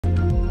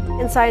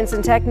In science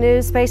and tech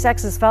news,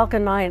 SpaceX's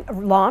Falcon 9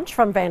 launch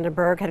from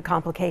Vandenberg had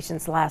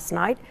complications last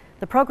night.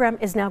 The program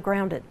is now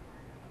grounded.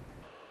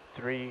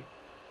 3,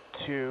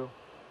 2,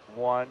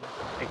 1,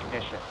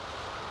 ignition.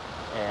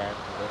 And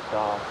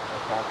liftoff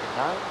of Falcon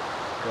 9.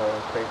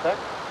 Go SpaceX.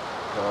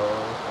 Go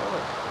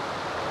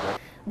forward.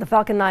 The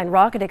Falcon 9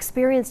 rocket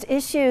experienced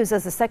issues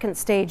as the second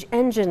stage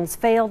engines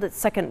failed its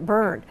second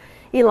burn.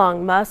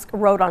 Elon Musk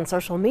wrote on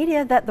social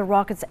media that the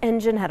rocket's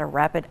engine had a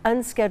rapid,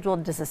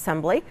 unscheduled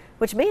disassembly,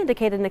 which may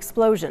indicate an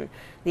explosion.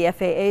 The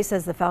FAA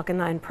says the Falcon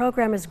 9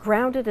 program is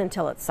grounded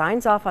until it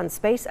signs off on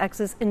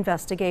SpaceX's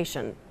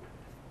investigation.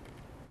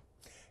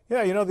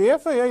 Yeah, you know, the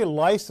FAA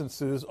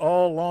licenses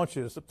all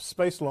launches,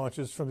 space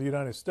launches from the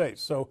United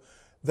States. So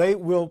they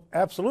will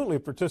absolutely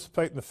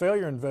participate in the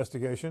failure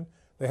investigation.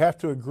 They have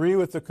to agree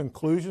with the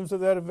conclusions of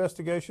that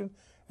investigation,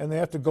 and they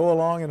have to go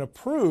along and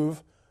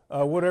approve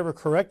whatever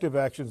corrective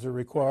actions are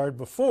required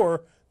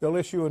before they'll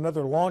issue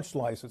another launch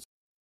license.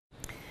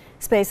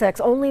 SpaceX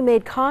only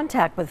made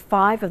contact with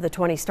 5 of the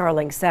 20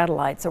 Starlink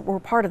satellites that were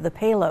part of the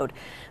payload.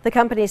 The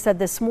company said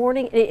this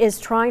morning it is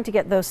trying to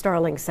get those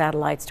Starlink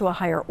satellites to a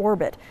higher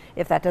orbit.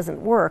 If that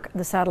doesn't work,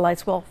 the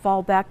satellites will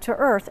fall back to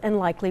Earth and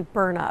likely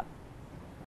burn up.